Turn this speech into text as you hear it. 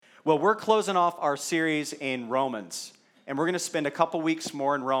Well, we're closing off our series in Romans, and we're going to spend a couple weeks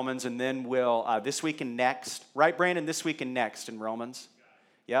more in Romans, and then we'll, this week and next, right, Brandon? This week and next in Romans?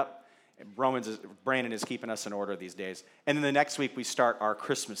 Yep. Brandon is keeping us in order these days. And then the next week, we start our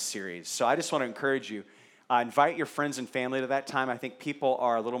Christmas series. So I just want to encourage you, invite your friends and family to that time. I think people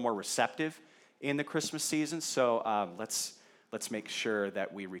are a little more receptive in the Christmas season, so let's make sure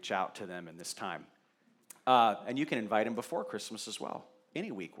that we reach out to them in this time. And you can invite them before Christmas as well. Any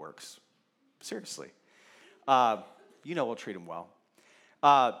week works. Seriously. We'll treat them well.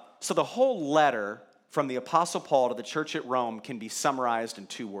 So the whole letter from the Apostle Paul to the church at Rome can be summarized in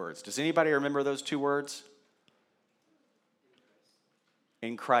 2 words. Does anybody remember those 2 words?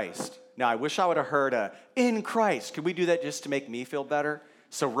 In Christ. Now, I wish I would have heard in Christ. Could we do that just to make me feel better?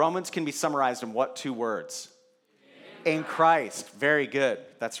 So Romans can be summarized in what 2 words? In Christ. Very good.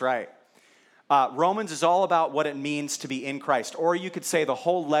 That's right. Romans is all about what it means to be in Christ. Or you could say the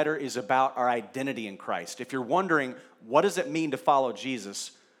whole letter is about our identity in Christ. If you're wondering, what does it mean to follow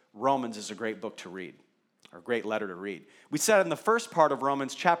Jesus? Romans is a great book to read, or a great letter to read. We said in the first part of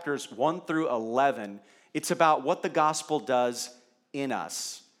Romans, chapters 1 through 11, it's about what the gospel does in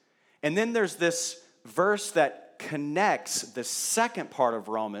us. And then there's this verse that connects the second part of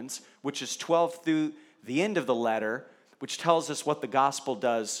Romans, which is 12 through the end of the letter, which tells us what the gospel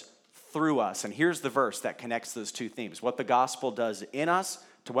does through us. And here's the verse that connects those 2 themes, what the gospel does in us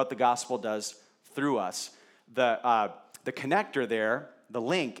to what the gospel does through us. The connector there, the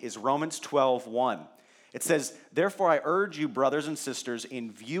link, is Romans 12:1. It says, "Therefore I urge you, brothers and sisters,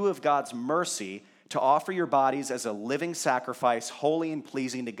 in view of God's mercy, to offer your bodies as a living sacrifice, holy and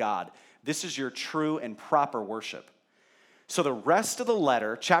pleasing to God. This is your true and proper worship." So the rest of the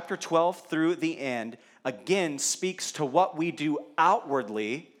letter, chapter 12 through the end, again speaks to what we do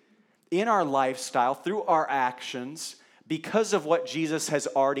outwardly in our lifestyle, through our actions, because of what Jesus has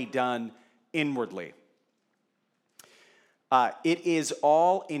already done inwardly. It is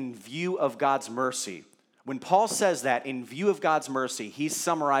all in view of God's mercy. When Paul says that, in view of God's mercy, he's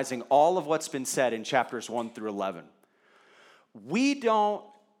summarizing all of what's been said in chapters 1 through 11. We don't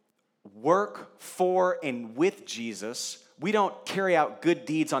work for and with Jesus. We don't carry out good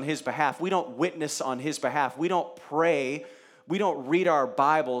deeds on his behalf. We don't witness on his behalf. We don't pray. We don't read our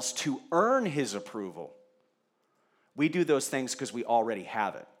Bibles to earn his approval. We do those things because we already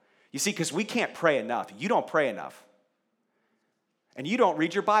have it. You see, because we can't pray enough. You don't pray enough. And you don't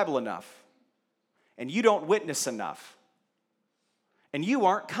read your Bible enough. And you don't witness enough. And you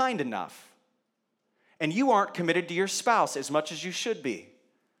aren't kind enough. And you aren't committed to your spouse as much as you should be.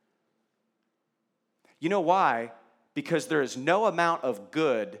 You know why? Because there is no amount of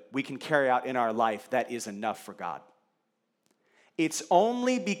good we can carry out in our life that is enough for God. It's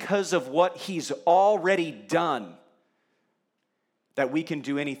only because of what he's already done that we can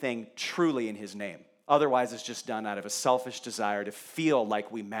do anything truly in his name. Otherwise, it's just done out of a selfish desire to feel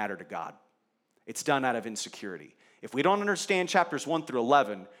like we matter to God. It's done out of insecurity. If we don't understand chapters 1 through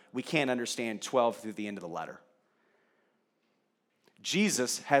 11, we can't understand 12 through the end of the letter.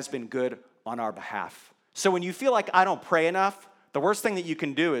 Jesus has been good on our behalf. So when you feel like I don't pray enough, the worst thing that you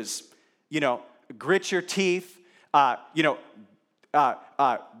can do is, grit your teeth,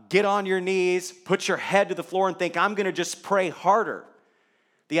 get on your knees, put your head to the floor and think, I'm going to just pray harder.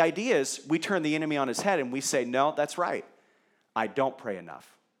 The idea is we turn the enemy on his head and we say, no, that's right. I don't pray enough.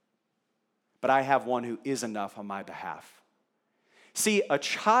 But I have one who is enough on my behalf. See, a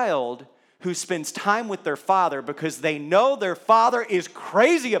child who spends time with their father because they know their father is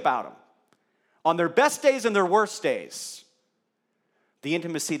crazy about them on their best days and their worst days, the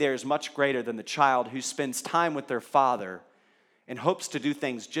intimacy there is much greater than the child who spends time with their father and hopes to do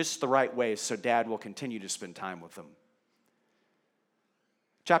things just the right way so dad will continue to spend time with them.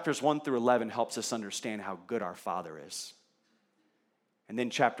 Chapters 1 through 11 helps us understand how good our Father is. And then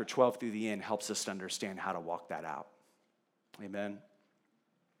chapter 12 through the end helps us to understand how to walk that out. Amen.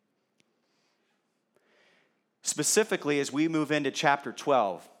 Specifically, as we move into chapter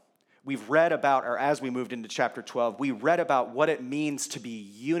 12, as we moved into chapter 12, we read about what it means to be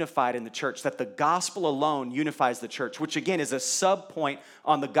unified in the church, that the gospel alone unifies the church, which again is a sub-point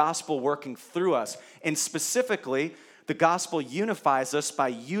on the gospel working through us. And specifically, the gospel unifies us by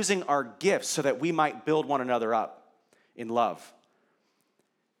using our gifts so that we might build one another up in love.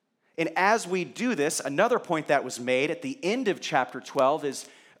 And as we do this, another point that was made at the end of chapter 12 is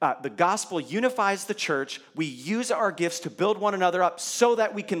the gospel unifies the church. We use our gifts to build one another up so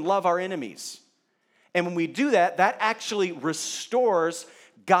that we can love our enemies. And when we do that, that actually restores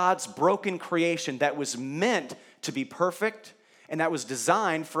God's broken creation that was meant to be perfect and that was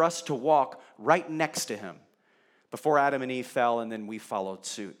designed for us to walk right next to him before Adam and Eve fell and then we followed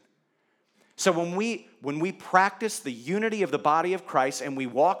suit. So when we practice the unity of the body of Christ and we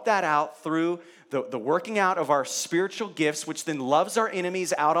walk that out through the working out of our spiritual gifts, which then loves our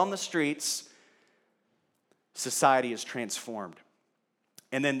enemies out on the streets, society is transformed.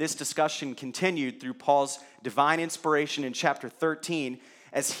 And then this discussion continued through Paul's divine inspiration in chapter 13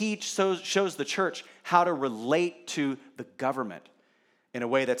 as he shows the church how to relate to the government in a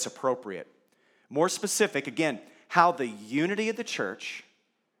way that's appropriate. More specific, again, how the unity of the church,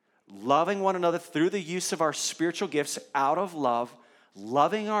 loving one another through the use of our spiritual gifts out of love,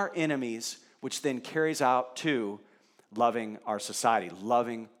 loving our enemies, which then carries out to loving our society,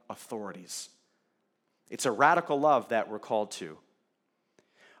 loving authorities. It's a radical love that we're called to.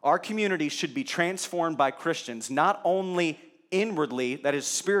 Our community should be transformed by Christians, not only inwardly, that is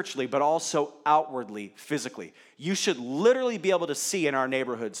spiritually, but also outwardly, physically. You should literally be able to see in our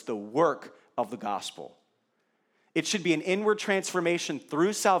neighborhoods the work of the gospel. It should be an inward transformation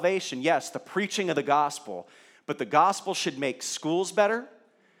through salvation, yes, the preaching of the gospel, but the gospel should make schools better.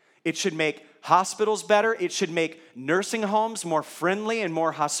 It should make hospitals better. It should make nursing homes more friendly and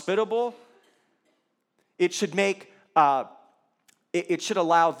more hospitable. It should make it should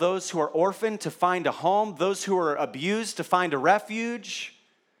allow those who are orphaned to find a home, those who are abused to find a refuge,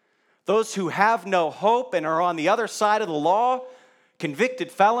 those who have no hope and are on the other side of the law, convicted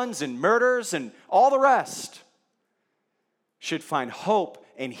felons and murderers and all the rest, should find hope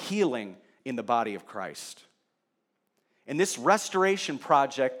and healing in the body of Christ. And this restoration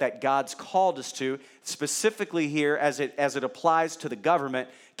project that God's called us to, specifically here as it applies to the government,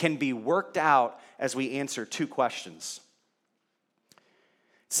 can be worked out as we answer two questions.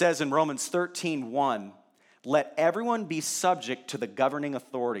 It says in Romans 13:1, let everyone be subject to the governing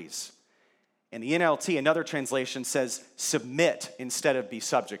authorities. And the NLT, another translation, says submit instead of be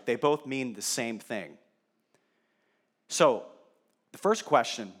subject. They both mean the same thing. So, the first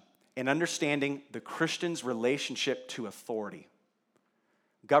question, in understanding the Christian's relationship to authority,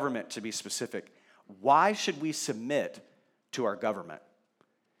 government to be specific, why should we submit to our government?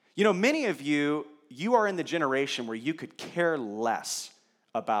 You know, many of you are in the generation where you could care less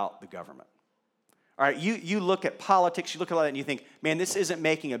about the government. All right, you look at politics, you look at all that, and you think, man, this isn't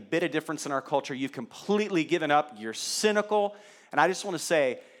making a bit of difference in our culture. You've completely given up. You're cynical. And I just want to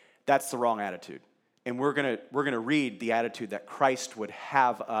say that's the wrong attitude. And we're gonna read the attitude that Christ would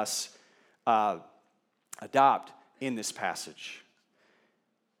have us adopt in this passage.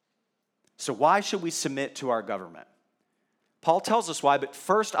 So why should we submit to our government? Paul tells us why, but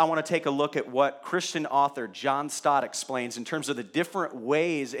first I want to take a look at what Christian author John Stott explains in terms of the different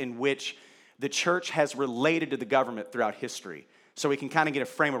ways in which the church has related to the government throughout history. So we can kind of get a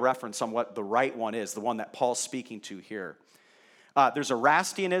frame of reference on what the right one is, the one that Paul's speaking to here. There's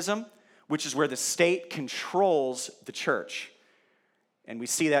Erastianism, which is where the state controls the church. And we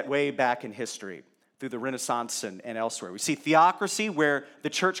see that way back in history through the Renaissance and elsewhere. We see theocracy, where the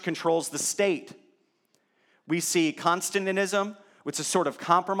church controls the state. We see Constantinism, which is sort of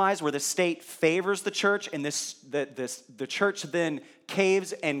compromise, where the state favors the church, and the church then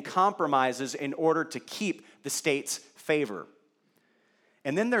caves and compromises in order to keep the state's favor.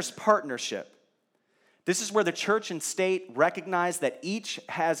 And then there's partnership. This is where the church and state recognize that each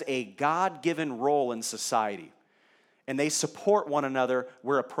has a God-given role in society, and they support one another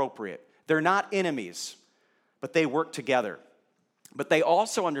where appropriate. They're not enemies, but they work together. But they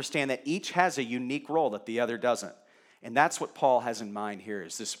also understand that each has a unique role that the other doesn't. And that's what Paul has in mind here,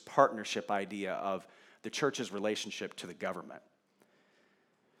 is this partnership idea of the church's relationship to the government.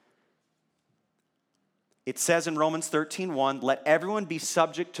 It says in Romans 13:1, let everyone be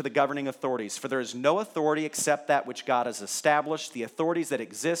subject to the governing authorities, for there is no authority except that which God has established. The authorities that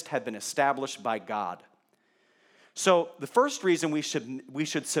exist have been established by God. So the first reason we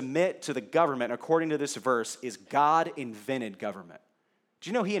should submit to the government, according to this verse, is God invented government. Do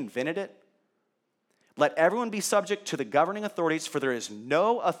you know he invented it? Let everyone be subject to the governing authorities, for there is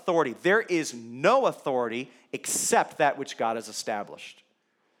no authority. There is no authority except that which God has established.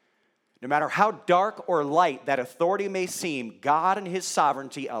 No matter how dark or light that authority may seem, God in his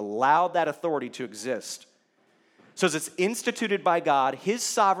sovereignty allowed that authority to exist. So as it's instituted by God, his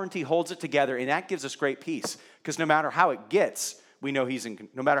sovereignty holds it together, and that gives us great peace. Because no matter how it gets, we know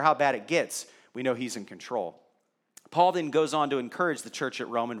no matter how bad it gets, we know he's in control. Paul then goes on to encourage the church at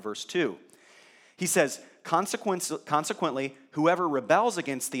Rome in verse 2. He says, consequently, whoever rebels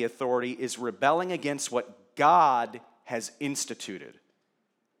against the authority is rebelling against what God has instituted.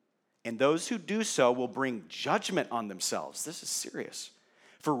 And those who do so will bring judgment on themselves. This is serious.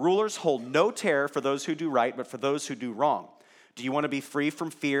 For rulers hold no terror for those who do right, but for those who do wrong. Do you want to be free from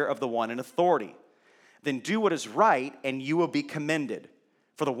fear of the one in authority? Then do what is right, and you will be commended.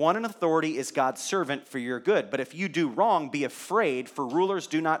 For the one in authority is God's servant for your good. But if you do wrong, be afraid, for rulers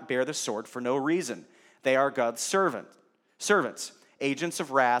do not bear the sword for no reason. They are God's servants, agents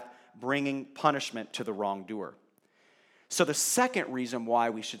of wrath, bringing punishment to the wrongdoer. So the second reason why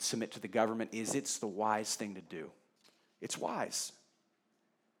we should submit to the government is it's the wise thing to do. It's wise.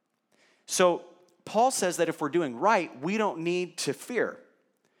 So Paul says that if we're doing right, we don't need to fear.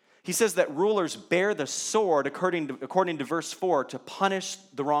 He says that rulers bear the sword, according to verse 4, to punish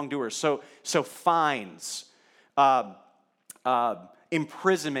the wrongdoers. So fines,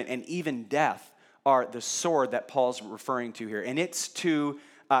 imprisonment, and even death are the sword that Paul's referring to here. And it's to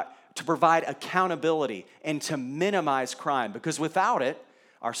provide accountability and to minimize crime. Because without it,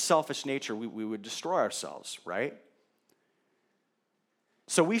 our selfish nature, we would destroy ourselves, right?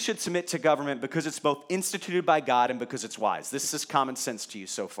 So we should submit to government because it's both instituted by God and because it's wise. This is common sense to you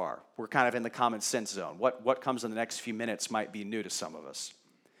so far. We're kind of in the common sense zone. What comes in the next few minutes might be new to some of us.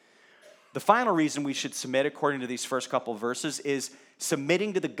 The final reason we should submit, according to these first couple of verses, is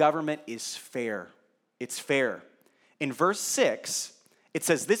submitting to the government is fair. It's fair. In verse 6, it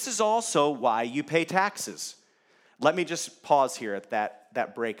says, this is also why you pay taxes. Let me just pause here at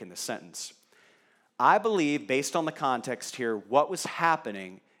that break in the sentence. I believe, based on the context here, what was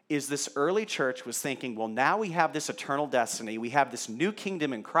happening is this early church was thinking, well, now we have this eternal destiny. We have this new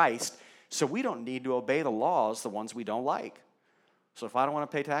kingdom in Christ, so we don't need to obey the laws, the ones we don't like. So if I don't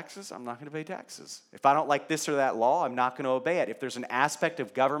want to pay taxes, I'm not going to pay taxes. If I don't like this or that law, I'm not going to obey it. If there's an aspect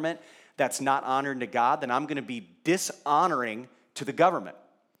of government that's not honoring to God, then I'm going to be dishonoring to the government.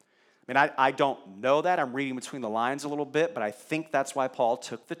 I mean, I don't know that. I'm reading between the lines a little bit, but I think that's why Paul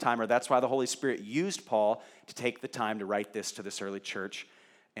took the time, or that's why the Holy Spirit used Paul to take the time to write this to this early church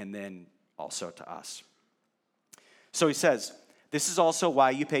and then also to us. So he says, this is also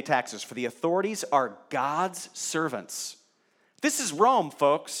why you pay taxes, for the authorities are God's servants. This is Rome,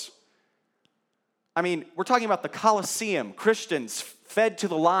 folks. I mean, we're talking about the Colosseum, Christians fed to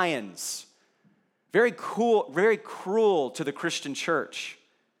the lions. Very cool, very cruel to the Christian church.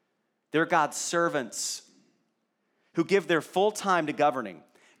 They're God's servants who give their full time to governing.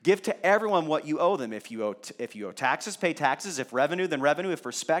 Give to everyone what you owe them. If you owe taxes, pay taxes. If revenue, then revenue. If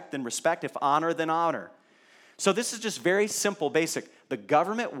respect, then respect. If honor, then honor. So this is just very simple, basic. The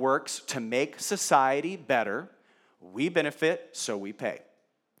government works to make society better. We benefit, so we pay.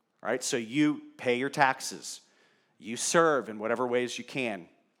 All right, so you pay your taxes. You serve in whatever ways you can.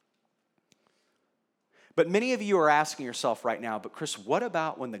 But many of you are asking yourself right now, but Chris, what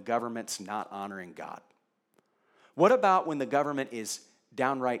about when the government's not honoring God? What about when the government is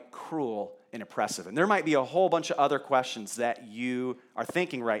downright cruel and oppressive? And there might be a whole bunch of other questions that you are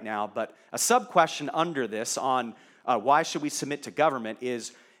thinking right now, but a sub-question under this on why should we submit to government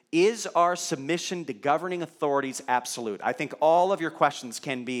is our submission to governing authorities absolute? I think all of your questions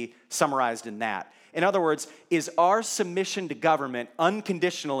can be summarized in that. In other words, is our submission to government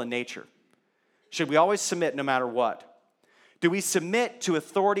unconditional in nature? Should we always submit no matter what? Do we submit to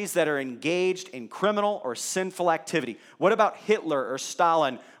authorities that are engaged in criminal or sinful activity? What about Hitler or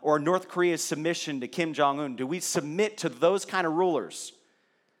Stalin or North Korea's submission to Kim Jong-un? Do we submit to those kind of rulers?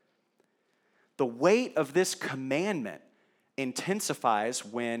 The weight of this commandment intensifies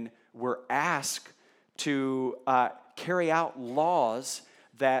when we're asked to carry out laws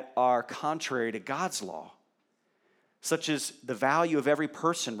that are contrary to God's law, such as the value of every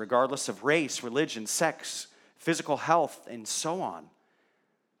person, regardless of race, religion, sex, physical health, and so on.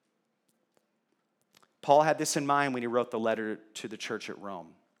 Paul had this in mind when he wrote the letter to the church at Rome.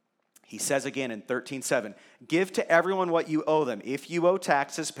 He says again in 13:7, give to everyone what you owe them. If you owe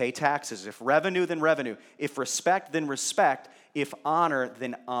taxes, pay taxes. If revenue, then revenue. If respect, then respect. If honor,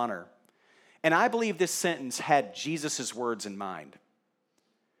 then honor. And I believe this sentence had Jesus' words in mind.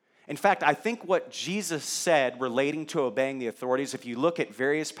 In fact, I think what Jesus said relating to obeying the authorities, if you look at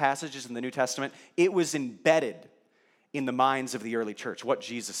various passages in the New Testament, it was embedded in the minds of the early church, what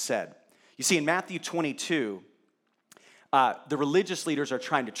Jesus said. You see, in Matthew 22, the religious leaders are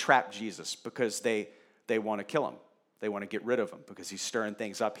trying to trap Jesus because they want to kill him. They want to get rid of him because he's stirring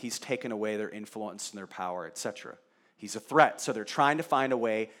things up. He's taken away their influence and their power, etc. He's a threat, so they're trying to find a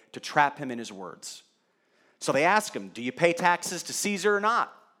way to trap him in his words. So they ask him, do you pay taxes to Caesar or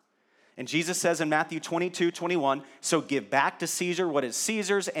not? And Jesus says in Matthew 22:21, so give back to Caesar what is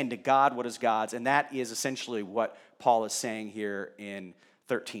Caesar's and to God what is God's. And that is essentially what Paul is saying here in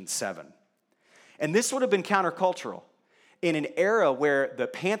 13:7. And this would have been countercultural. In an era where the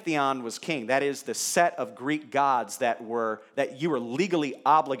pantheon was king, that is the set of Greek gods that you were legally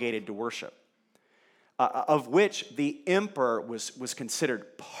obligated to worship, of which the emperor was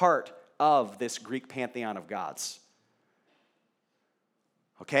considered part of this Greek pantheon of gods.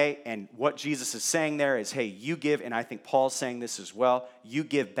 Okay, and what Jesus is saying there is, hey, you give, and I think Paul's saying this as well, you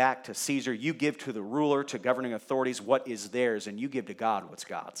give back to Caesar, you give to the ruler, to governing authorities what is theirs, and you give to God what's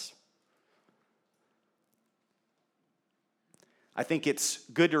God's. I think it's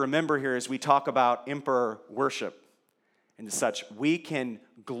good to remember here as we talk about emperor worship and such, we can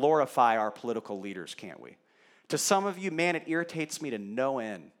glorify our political leaders, can't we? To some of you, man, it irritates me to no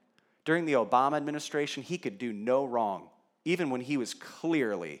end. During the Obama administration, he could do no wrong. Even when he was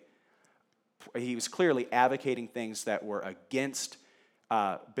clearly advocating things that were against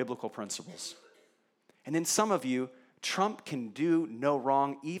biblical principles. And then some of you, Trump can do no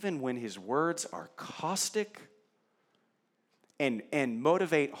wrong even when his words are caustic and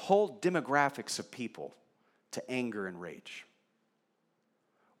motivate whole demographics of people to anger and rage.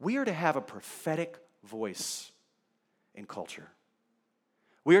 We are to have a prophetic voice in culture.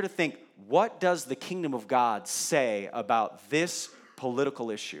 We are to think, what does the kingdom of God say about this political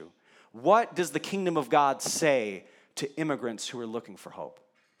issue? What does the kingdom of God say to immigrants who are looking for hope?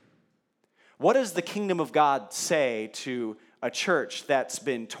 What does the kingdom of God say to a church that's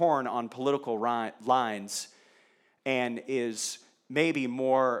been torn on political lines and is maybe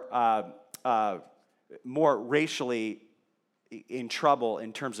more racially in trouble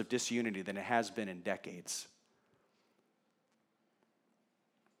in terms of disunity than it has been in decades?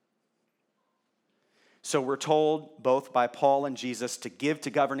 So we're told both by Paul and Jesus to give to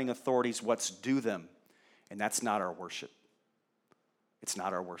governing authorities what's due them. And that's not our worship. It's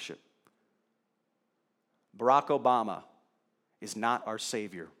not our worship. Barack Obama is not our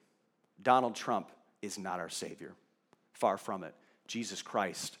Savior. Donald Trump is not our Savior. Far from it. Jesus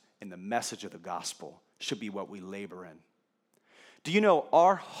Christ and the message of the gospel should be what we labor in. Do you know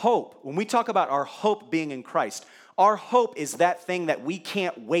our hope, when we talk about our hope being in Christ, our hope is that thing that we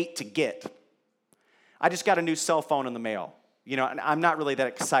can't wait to get. I just got a new cell phone in the mail. You know, and I'm not really that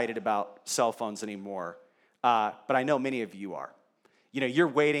excited about cell phones anymore, but I know many of you are. You know, you're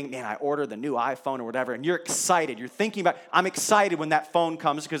waiting, man, I ordered the new iPhone or whatever, and you're excited. You're thinking about, I'm excited when that phone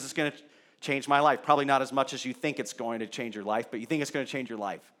comes because it's going to change my life. Probably not as much as you think it's going to change your life, but you think it's going to change your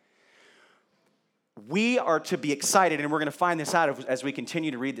life. We are to be excited, and we're going to find this out as we continue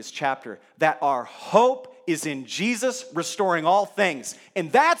to read this chapter, that our hope is in Jesus restoring all things.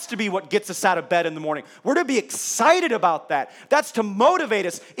 And that's to be what gets us out of bed in the morning. We're to be excited about that. That's to motivate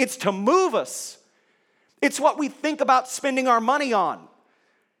us. It's to move us. It's what we think about spending our money on.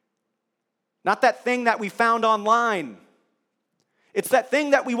 Not that thing that we found online. It's that thing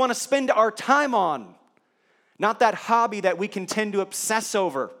that we want to spend our time on. Not that hobby that we can tend to obsess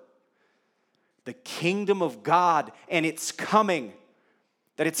over. The kingdom of God and it's coming.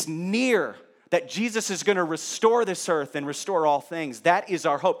 That it's near. That Jesus is going to restore this earth and restore all things. That is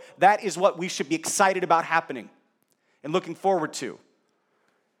our hope. That is what we should be excited about happening and looking forward to.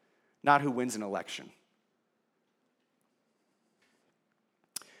 Not who wins an election.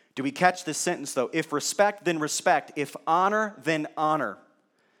 Do we catch this sentence, though? If respect, then respect. If honor, then honor.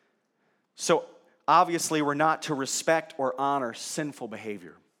 So, obviously, we're not to respect or honor sinful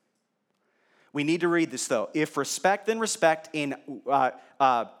behavior. We need to read this, though. If respect, then respect.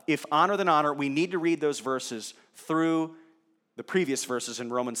 If honor, then honor. We need to read those verses through the previous verses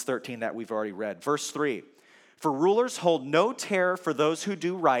in Romans 13 that we've already read. Verse 3. For rulers hold no terror for those who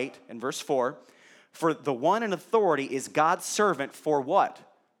do right. In verse 4. For the one in authority is God's servant for what?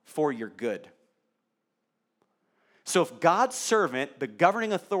 For your good. So if God's servant, the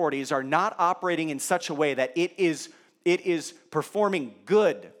governing authorities, are not operating in such a way that it is performing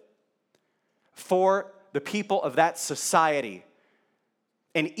good for the people of that society,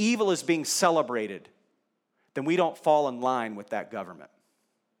 and evil is being celebrated, then we don't fall in line with that government.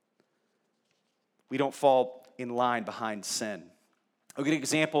 We don't fall in line behind sin. A good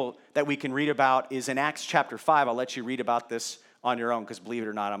example that we can read about is in Acts chapter 5. I'll let you read about this on your own, because believe it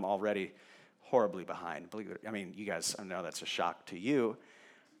or not, I'm already horribly behind. You guys, I know that's a shock to you,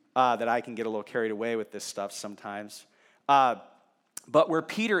 that I can get a little carried away with this stuff sometimes. But where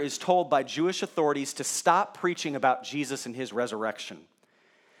Peter is told by Jewish authorities to stop preaching about Jesus and his resurrection.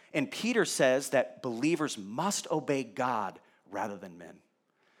 And Peter says that believers must obey God rather than men.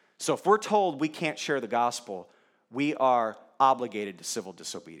 So if we're told we can't share the gospel, we are obligated to civil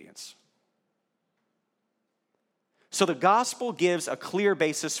disobedience. So the gospel gives a clear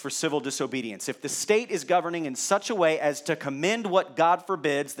basis for civil disobedience. If the state is governing in such a way as to commend what God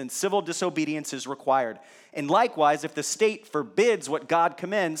forbids, then civil disobedience is required. And likewise, if the state forbids what God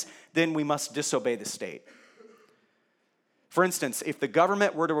commends, then we must disobey the state. For instance, if the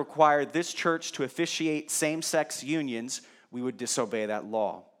government were to require this church to officiate same-sex unions, we would disobey that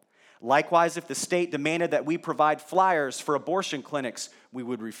law. Likewise, if the state demanded that we provide flyers for abortion clinics, we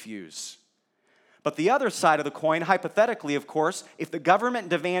would refuse. But the other side of the coin, hypothetically, of course, if the government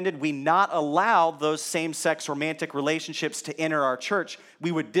demanded we not allow those same-sex romantic relationships to enter our church,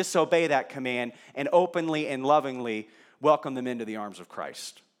 we would disobey that command and openly and lovingly welcome them into the arms of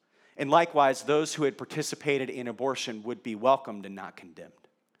Christ. And likewise, those who had participated in abortion would be welcomed and not condemned.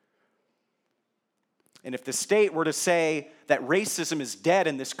 And if the state were to say that racism is dead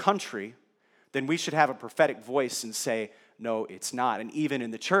in this country, then we should have a prophetic voice and say, no, it's not. And even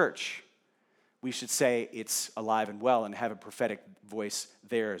in the church, we should say it's alive and well and have a prophetic voice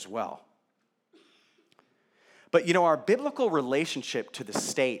there as well. But you know, our biblical relationship to the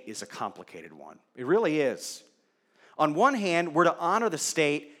state is a complicated one. It really is. On one hand, we're to honor the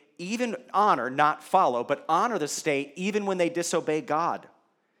state, even honor, not follow, but honor the state even when they disobey God.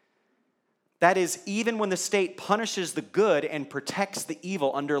 That is, even when the state punishes the good and protects the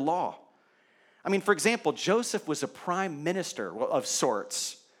evil under law. I mean, for example, Joseph was a prime minister of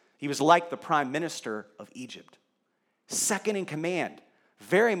sorts. He was like the prime minister of Egypt. Second in command,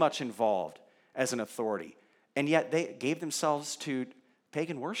 very much involved as an authority. And yet they gave themselves to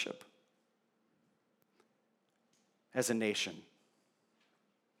pagan worship as a nation.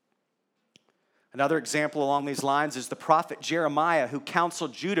 Another example along these lines is the prophet Jeremiah, who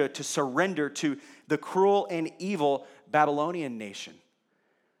counseled Judah to surrender to the cruel and evil Babylonian nation.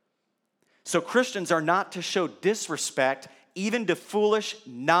 So Christians are not to show disrespect even to foolish,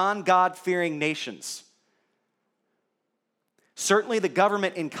 non-God-fearing nations. Certainly the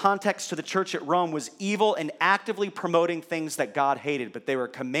government in context to the church at Rome was evil and actively promoting things that God hated, but they were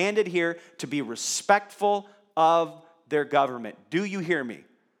commanded here to be respectful of their government. Do you hear me?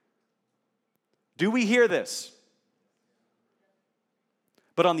 Do we hear this?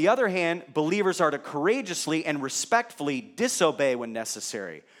 But on the other hand, believers are to courageously and respectfully disobey when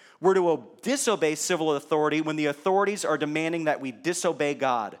necessary. We're to disobey civil authority when the authorities are demanding that we disobey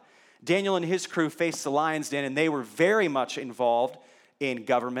God. Daniel and his crew faced the lion's den, and they were very much involved in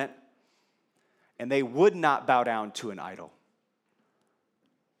government, and they would not bow down to an idol.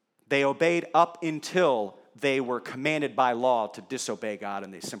 They obeyed up until they were commanded by law to disobey God,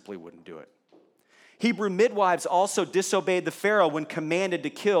 and they simply wouldn't do it. Hebrew midwives also disobeyed the Pharaoh when commanded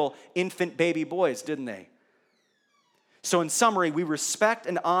to kill infant baby boys, didn't they? So in summary, we respect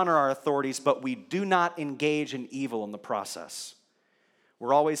and honor our authorities, but we do not engage in evil in the process.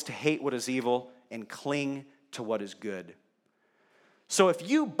 We're always to hate what is evil and cling to what is good. So if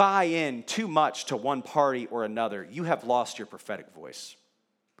you buy in too much to one party or another, you have lost your prophetic voice.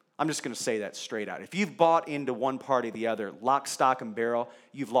 I'm just going to say that straight out. If you've bought into one party or the other, lock, stock, and barrel,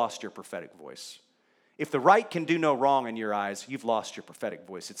 you've lost your prophetic voice. If the right can do no wrong in your eyes, you've lost your prophetic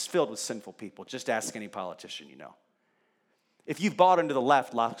voice. It's filled with sinful people. Just ask any politician you know. If you've bought into the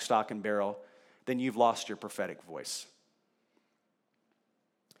left, lock, stock, and barrel, then you've lost your prophetic voice.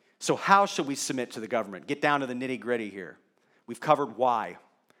 So how should we submit to the government? Get down to the nitty-gritty here. We've covered why.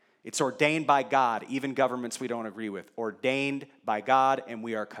 It's ordained by God, even governments we don't agree with. Ordained by God, and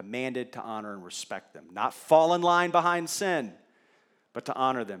we are commanded to honor and respect them. Not fall in line behind sin, but to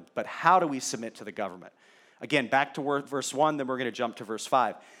honor them. But how do we submit to the government? Again, back to verse 1, then we're going to jump to verse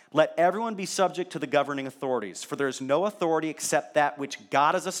 5. Let everyone be subject to the governing authorities, for there is no authority except that which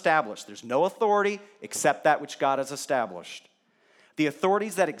God has established. There's no authority except that which God has established. The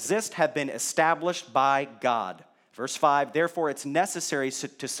authorities that exist have been established by God. Verse 5, therefore it's necessary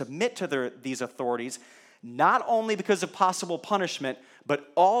to submit to these authorities, not only because of possible punishment,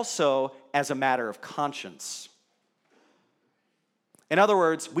 but also as a matter of conscience. In other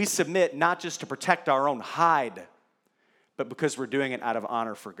words, we submit not just to protect our own hide, but because we're doing it out of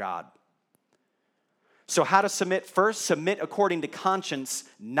honor for God. So how to submit? First, submit according to conscience,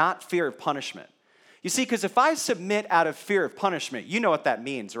 not fear of punishment. You see, because if I submit out of fear of punishment, you know what that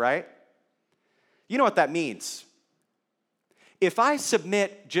means, right? You know what that means. If I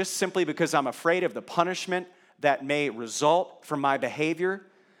submit just simply because I'm afraid of the punishment that may result from my behavior,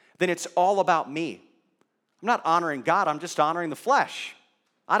 then it's all about me. I'm not honoring God, I'm just honoring the flesh.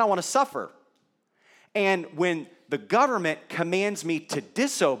 I don't want to suffer. And when the government commands me to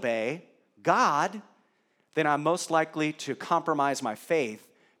disobey God, then I'm most likely to compromise my faith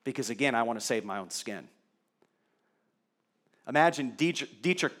because, again, I want to save my own skin. Imagine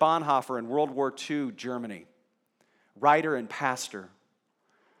Dietrich Bonhoeffer in World War II Germany, writer and pastor,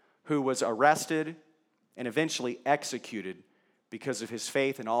 who was arrested and eventually executed because of his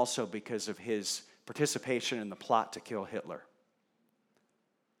faith and also because of his participation in the plot to kill Hitler.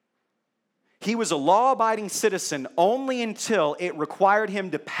 He was a law-abiding citizen only until it required him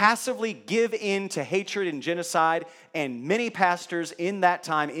to passively give in to hatred and genocide, and many pastors in that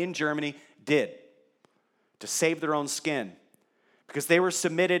time in Germany did, to save their own skin, because they were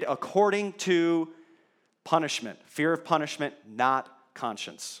submitted according to punishment, fear of punishment, not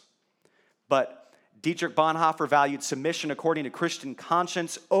conscience. But Dietrich Bonhoeffer valued submission according to Christian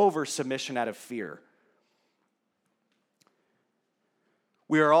conscience over submission out of fear.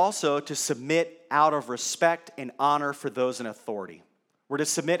 We are also to submit out of respect and honor for those in authority. We're to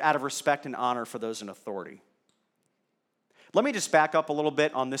submit out of respect and honor for those in authority. Let me just back up a little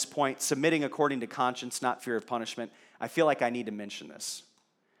bit on this point, submitting according to conscience, not fear of punishment. I feel like I need to mention this.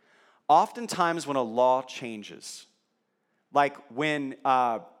 Oftentimes when a law changes, like when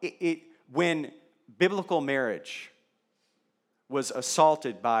biblical marriage was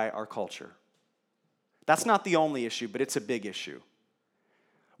assaulted by our culture, that's not the only issue, but it's a big issue.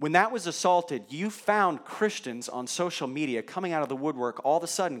 When that was assaulted, you found Christians on social media coming out of the woodwork, all of a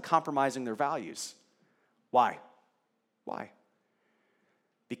sudden compromising their values. Why? Why?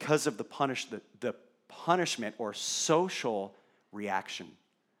 Because of the punishment or social reaction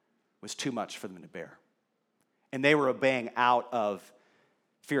was too much for them to bear. And they were obeying out of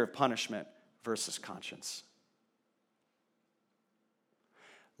fear of punishment versus conscience.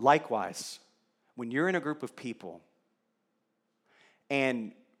 Likewise, when you're in a group of people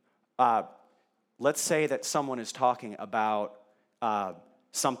and let's say that someone is talking about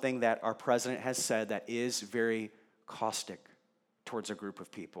something that our president has said that is very caustic towards a group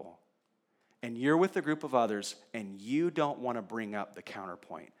of people. And you're with a group of others, and you don't want to bring up the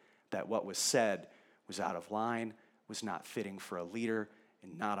counterpoint that what was said was out of line, was not fitting for a leader,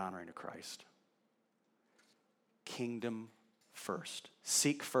 and not honoring to Christ. Kingdom first.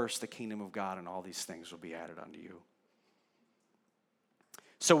 Seek first the kingdom of God, and all these things will be added unto you.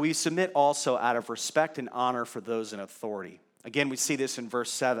 So we submit also out of respect and honor for those in authority. Again, we see this in verse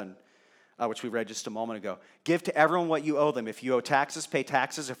 7, which we read just a moment ago. Give to everyone what you owe them. If you owe taxes, pay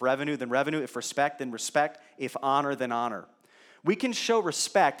taxes. If revenue, then revenue. If respect, then respect. If honor, then honor. We can show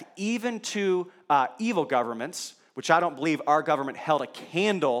respect even to evil governments, which I don't believe our government held a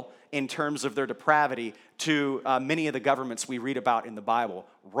candle in terms of their depravity to many of the governments we read about in the Bible,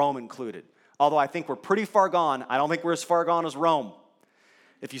 Rome included. Although I think we're pretty far gone, I don't think we're as far gone as Rome.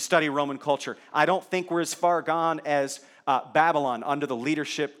 If you study Roman culture, I don't think we're as far gone as Babylon under the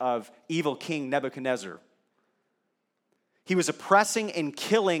leadership of evil King Nebuchadnezzar. He was oppressing and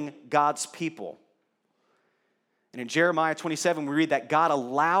killing God's people. And in Jeremiah 27, we read that God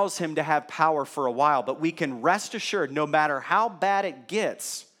allows him to have power for a while, but we can rest assured, no matter how bad it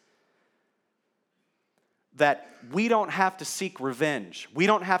gets, that we don't have to seek revenge. We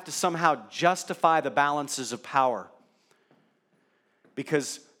don't have to somehow justify the balances of power,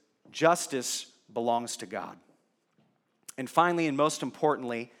 because justice belongs to God. And finally, and most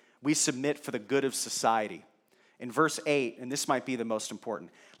importantly, we submit for the good of society. In verse 8, and this might be the most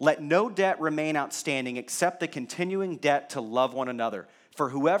important, let no debt remain outstanding except the continuing debt to love one another. For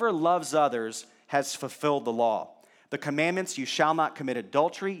whoever loves others has fulfilled the law. The commandments, you shall not commit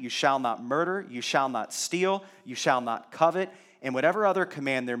adultery, you shall not murder, you shall not steal, you shall not covet, and whatever other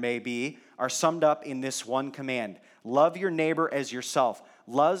command there may be are summed up in this one command. Love your neighbor as yourself.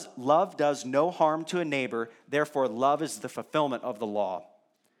 Love does no harm to a neighbor, therefore love is the fulfillment of the law.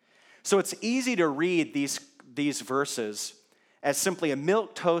 So it's easy to read these verses as simply a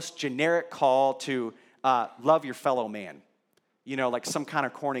milquetoast generic call to love your fellow man. You know, like some kind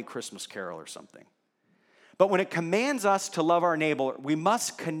of corny Christmas carol or something. But when it commands us to love our neighbor, we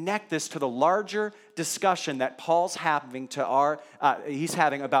must connect this to the larger discussion that Paul's having he's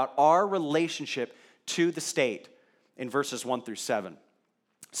having about our relationship to the state in verses 1 through 7.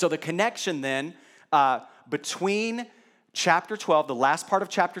 So the connection then between chapter 12, the last part of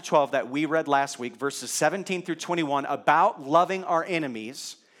chapter 12 that we read last week, verses 17 through 21, about loving our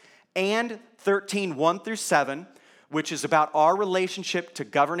enemies, and 13, 1 through 7, which is about our relationship to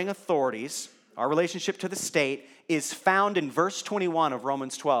governing authorities, our relationship to the state, is found in verse 21 of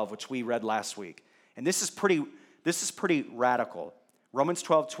Romans 12, which we read last week. And this is pretty radical. Romans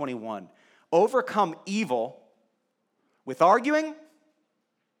 12, 21. Overcome evil with arguing,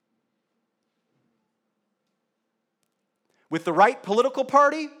 with the right political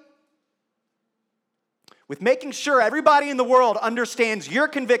party, with making sure everybody in the world understands your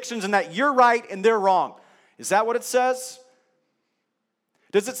convictions and that you're right and they're wrong. Is that what it says?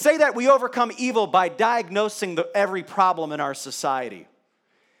 Does it say that we overcome evil by diagnosing every problem in our society?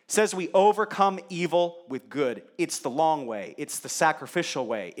 It says we overcome evil with good. It's the long way. It's the sacrificial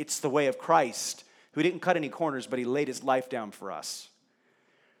way. It's the way of Christ, who didn't cut any corners, but he laid his life down for us.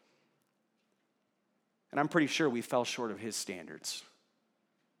 And I'm pretty sure we fell short of his standards.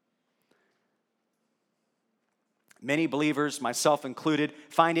 Many believers, myself included,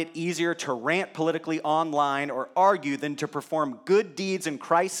 find it easier to rant politically online or argue than to perform good deeds in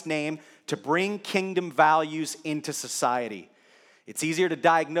Christ's name to bring kingdom values into society. It's easier to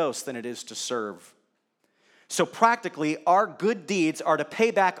diagnose than it is to serve. So practically, our good deeds are to pay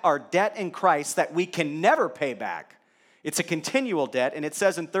back our debt in Christ that we can never pay back. It's a continual debt, and it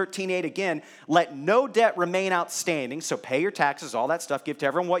says in 13:8 again, let no debt remain outstanding, so pay your taxes, all that stuff, give to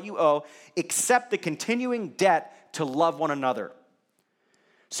everyone what you owe, except the continuing debt to love one another.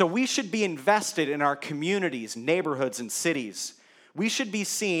 So we should be invested in our communities, neighborhoods, and cities. We should be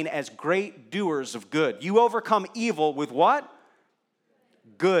seen as great doers of good. You overcome evil with what?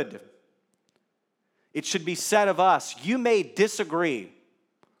 Good. It should be said of us, you may disagree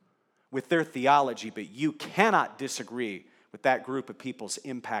with their theology, but you cannot disagree with that group of people's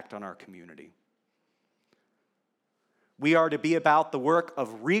impact on our community. We are to be about the work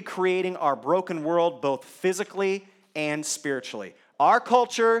of recreating our broken world both physically and spiritually. Our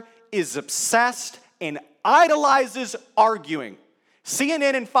culture is obsessed and idolizes arguing.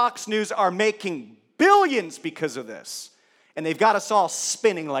 CNN and Fox News are making billions because of this. And they've got us all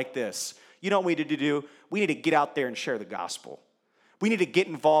spinning like this. You know what we need to do? We need to get out there and share the gospel. We need to get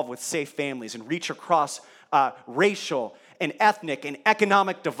involved with safe families and reach across racial and ethnic and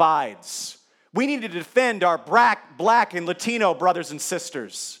economic divides. We need to defend our black and Latino brothers and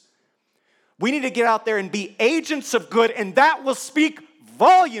sisters. We need to get out there and be agents of good, and that will speak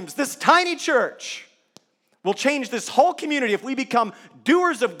volumes. This tiny church will change this whole community if we become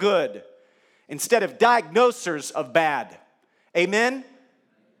doers of good instead of diagnosers of bad. Amen?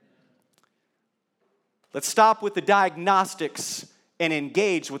 Let's stop with the diagnostics and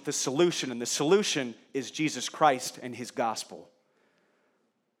engage with the solution, and the solution is Jesus Christ and his gospel.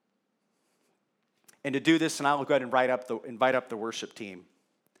 And to do this, and I'll go ahead and invite up the worship team.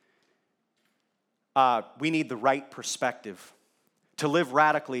 We need the right perspective to live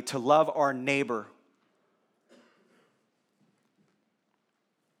radically, to love our neighbor.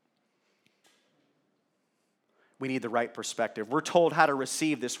 We need the right perspective. We're told how to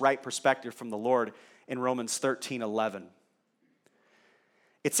receive this right perspective from the Lord in Romans 13:11.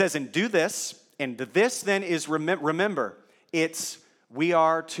 It says, and do this, and this then is, remember, we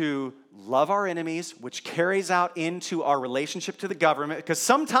are to love our enemies, which carries out into our relationship to the government, because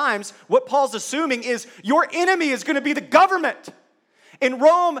sometimes what Paul's assuming is your enemy is going to be the government. In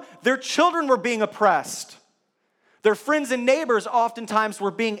Rome, their children were being oppressed. Their friends and neighbors oftentimes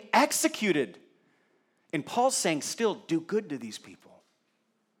were being executed. And Paul's saying, still do good to these people.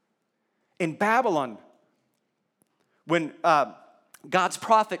 In Babylon, when God's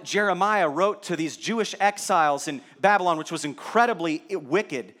prophet Jeremiah wrote to these Jewish exiles in Babylon, which was incredibly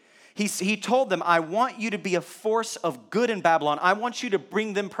wicked, he told them, I want you to be a force of good in Babylon. I want you to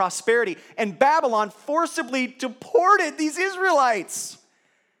bring them prosperity. And Babylon forcibly deported these Israelites.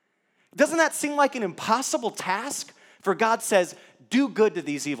 Doesn't that seem like an impossible task? For God says, do good to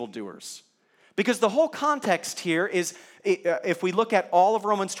these evildoers. Because the whole context here is, if we look at all of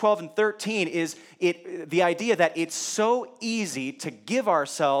Romans 12 and 13, is the idea that it's so easy to give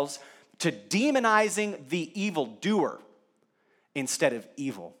ourselves to demonizing the evildoer instead of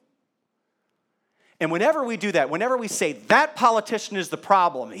evil. And whenever we do that, whenever we say, that politician is the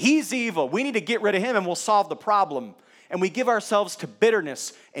problem, he's evil, we need to get rid of him and we'll solve the problem, and we give ourselves to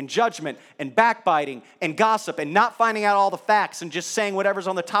bitterness and judgment and backbiting and gossip and not finding out all the facts and just saying whatever's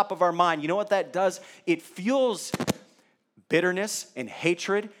on the top of our mind, you know what that does? It fuels bitterness and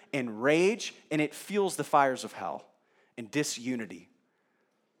hatred and rage, and it fuels the fires of hell and disunity.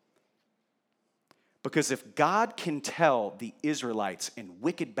 Because if God can tell the Israelites in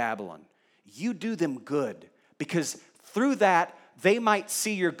wicked Babylon, you do them good, because through that they might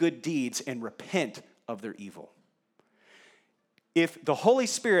see your good deeds and repent of their evil. If the Holy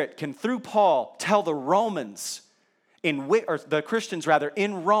Spirit can, through Paul, tell the Romans, or the Christians rather,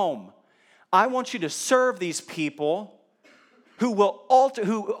 in Rome, I want you to serve these people who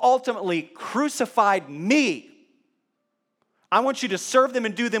ultimately crucified me. I want you to serve them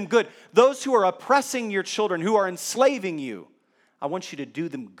and do them good. Those who are oppressing your children, who are enslaving you, I want you to do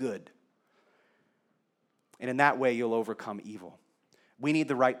them good. And in that way, you'll overcome evil. We need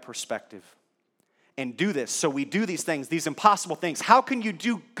the right perspective. And do this. So we do these things, these impossible things. How can you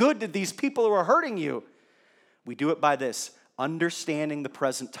do good to these people who are hurting you? We do it by this, understanding the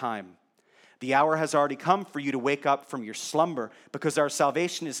present time. The hour has already come for you to wake up from your slumber, because our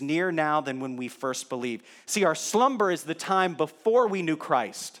salvation is nearer now than when we first believed. See, our slumber is the time before we knew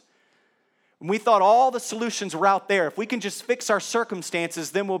Christ. And we thought all the solutions were out there. If we can just fix our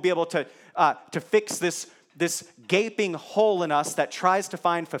circumstances, then we'll be able to fix this gaping hole in us that tries to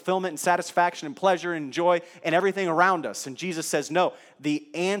find fulfillment and satisfaction and pleasure and joy and everything around us. And Jesus says, no, the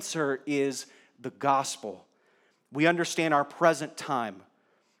answer is the gospel. We understand our present time.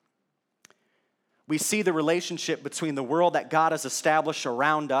 We see the relationship between the world that God has established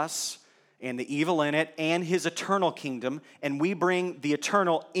around us and the evil in it and his eternal kingdom, and we bring the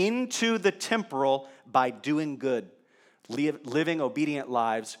eternal into the temporal by doing good, living obedient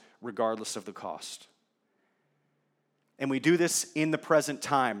lives regardless of the cost. And we do this in the present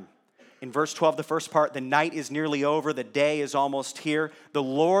time. In verse 12, the first part, the night is nearly over, the day is almost here. The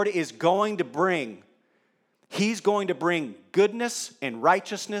Lord is going to bring, he's going to bring goodness and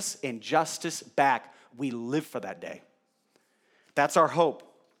righteousness and justice back. We live for that day. That's our hope.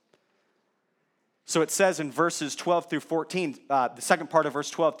 So it says in verses 12 through 14, the second part of verse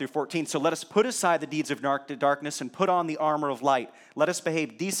 12 through 14, so let us put aside the deeds of darkness and put on the armor of light. Let us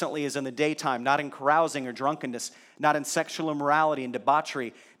behave decently as in the daytime, not in carousing or drunkenness, not in sexual immorality and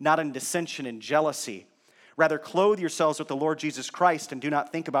debauchery, not in dissension and jealousy. Rather, clothe yourselves with the Lord Jesus Christ and do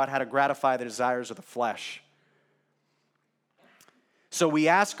not think about how to gratify the desires of the flesh. So we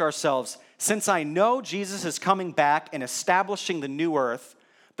ask ourselves, since I know Jesus is coming back and establishing the new earth,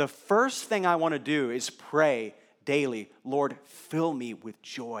 the first thing I want to do is pray daily, Lord, fill me with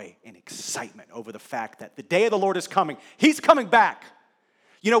joy and excitement over the fact that the day of the Lord is coming. He's coming back.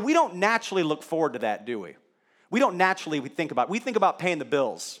 You know, we don't naturally look forward to that, do we? We don't naturally think about paying the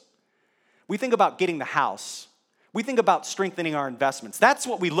bills. We think about getting the house. We think about strengthening our investments. That's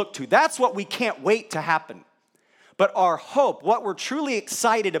what we look to. That's what we can't wait to happen. But our hope, what we're truly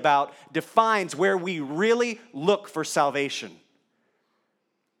excited about, defines where we really look for salvation.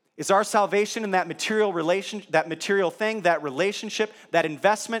 Is our salvation in that material thing, that relationship, that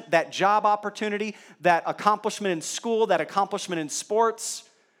investment, that job opportunity, that accomplishment in school, that accomplishment in sports?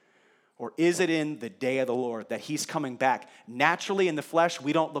 Or is it in the day of the Lord that he's coming back? Naturally, in the flesh,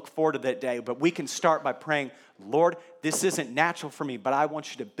 we don't look forward to that day, but we can start by praying, Lord, this isn't natural for me, but I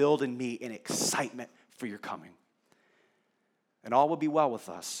want you to build in me an excitement for your coming. And all will be well with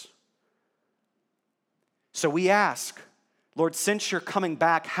us. So we ask, Lord, since you're coming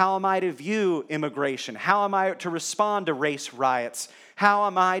back, how am I to view immigration? How am I to respond to race riots? How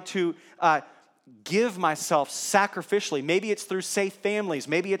am I to give myself sacrificially? Maybe it's through Safe Families.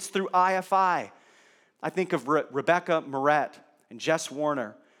 Maybe it's through IFI. I think of Rebecca Moret and Jess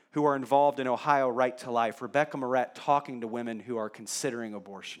Warner, who are involved in Ohio Right to Life. Rebecca Moret talking to women who are considering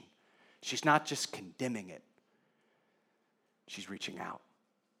abortion. She's not just condemning it. She's reaching out.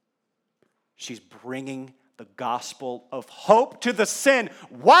 She's bringing the gospel of hope to the sin.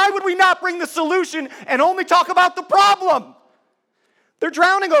 Why would we not bring the solution and only talk about the problem? They're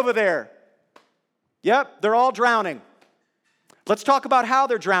drowning over there. Yep, they're all drowning. Let's talk about how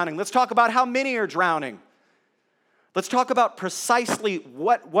they're drowning. Let's talk about how many are drowning. Let's talk about precisely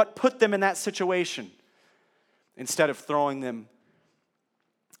what put them in that situation instead of throwing them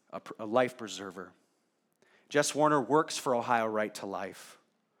a life preserver. Jess Warner works for Ohio Right to Life.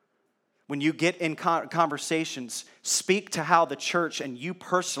 When you get in conversations, speak to how the church and you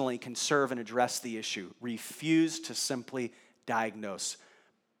personally can serve and address the issue. Refuse to simply diagnose,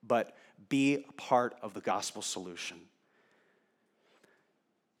 but be a part of the gospel solution.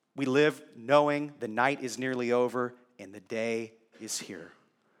 We live knowing the night is nearly over and the day is here.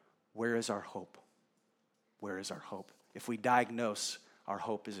 Where is our hope? Where is our hope? If we diagnose, our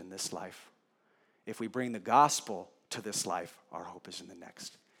hope is in this life. If we bring the gospel to this life, our hope is in the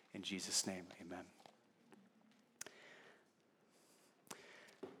next. In Jesus' name, amen.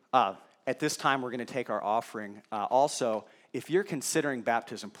 At this time, we're going to take our offering. Also, if you're considering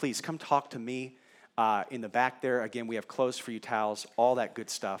baptism, please come talk to me in the back there. Again, we have clothes for you, towels, all that good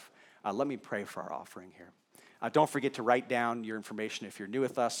stuff. Let me pray for our offering here. Don't forget to write down your information. If you're new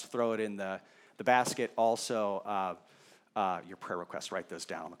with us, throw it in the basket. Also, your prayer requests, write those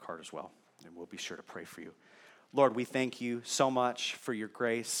down on the card as well, and we'll be sure to pray for you. Lord, we thank you so much for your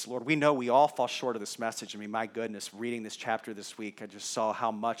grace. Lord, we know we all fall short of this message. I mean, my goodness, reading this chapter this week, I just saw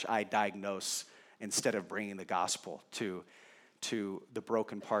how much I diagnose instead of bringing the gospel to the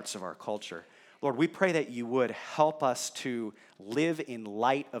broken parts of our culture. Lord, we pray that you would help us to live in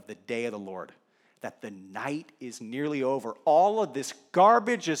light of the day of the Lord, that the night is nearly over. All of this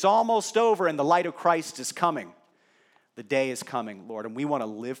garbage is almost over, and the light of Christ is coming. The day is coming, Lord, and we want to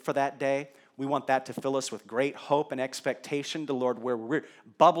live for that day. We want that to fill us with great hope and expectation to Lord, where we're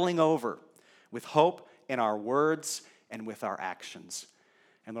bubbling over with hope in our words and with our actions.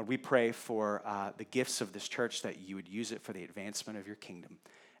 And Lord, we pray for the gifts of this church that you would use it for the advancement of your kingdom.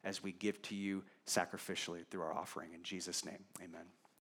 as we give to you sacrificially through our offering. In Jesus' name, amen.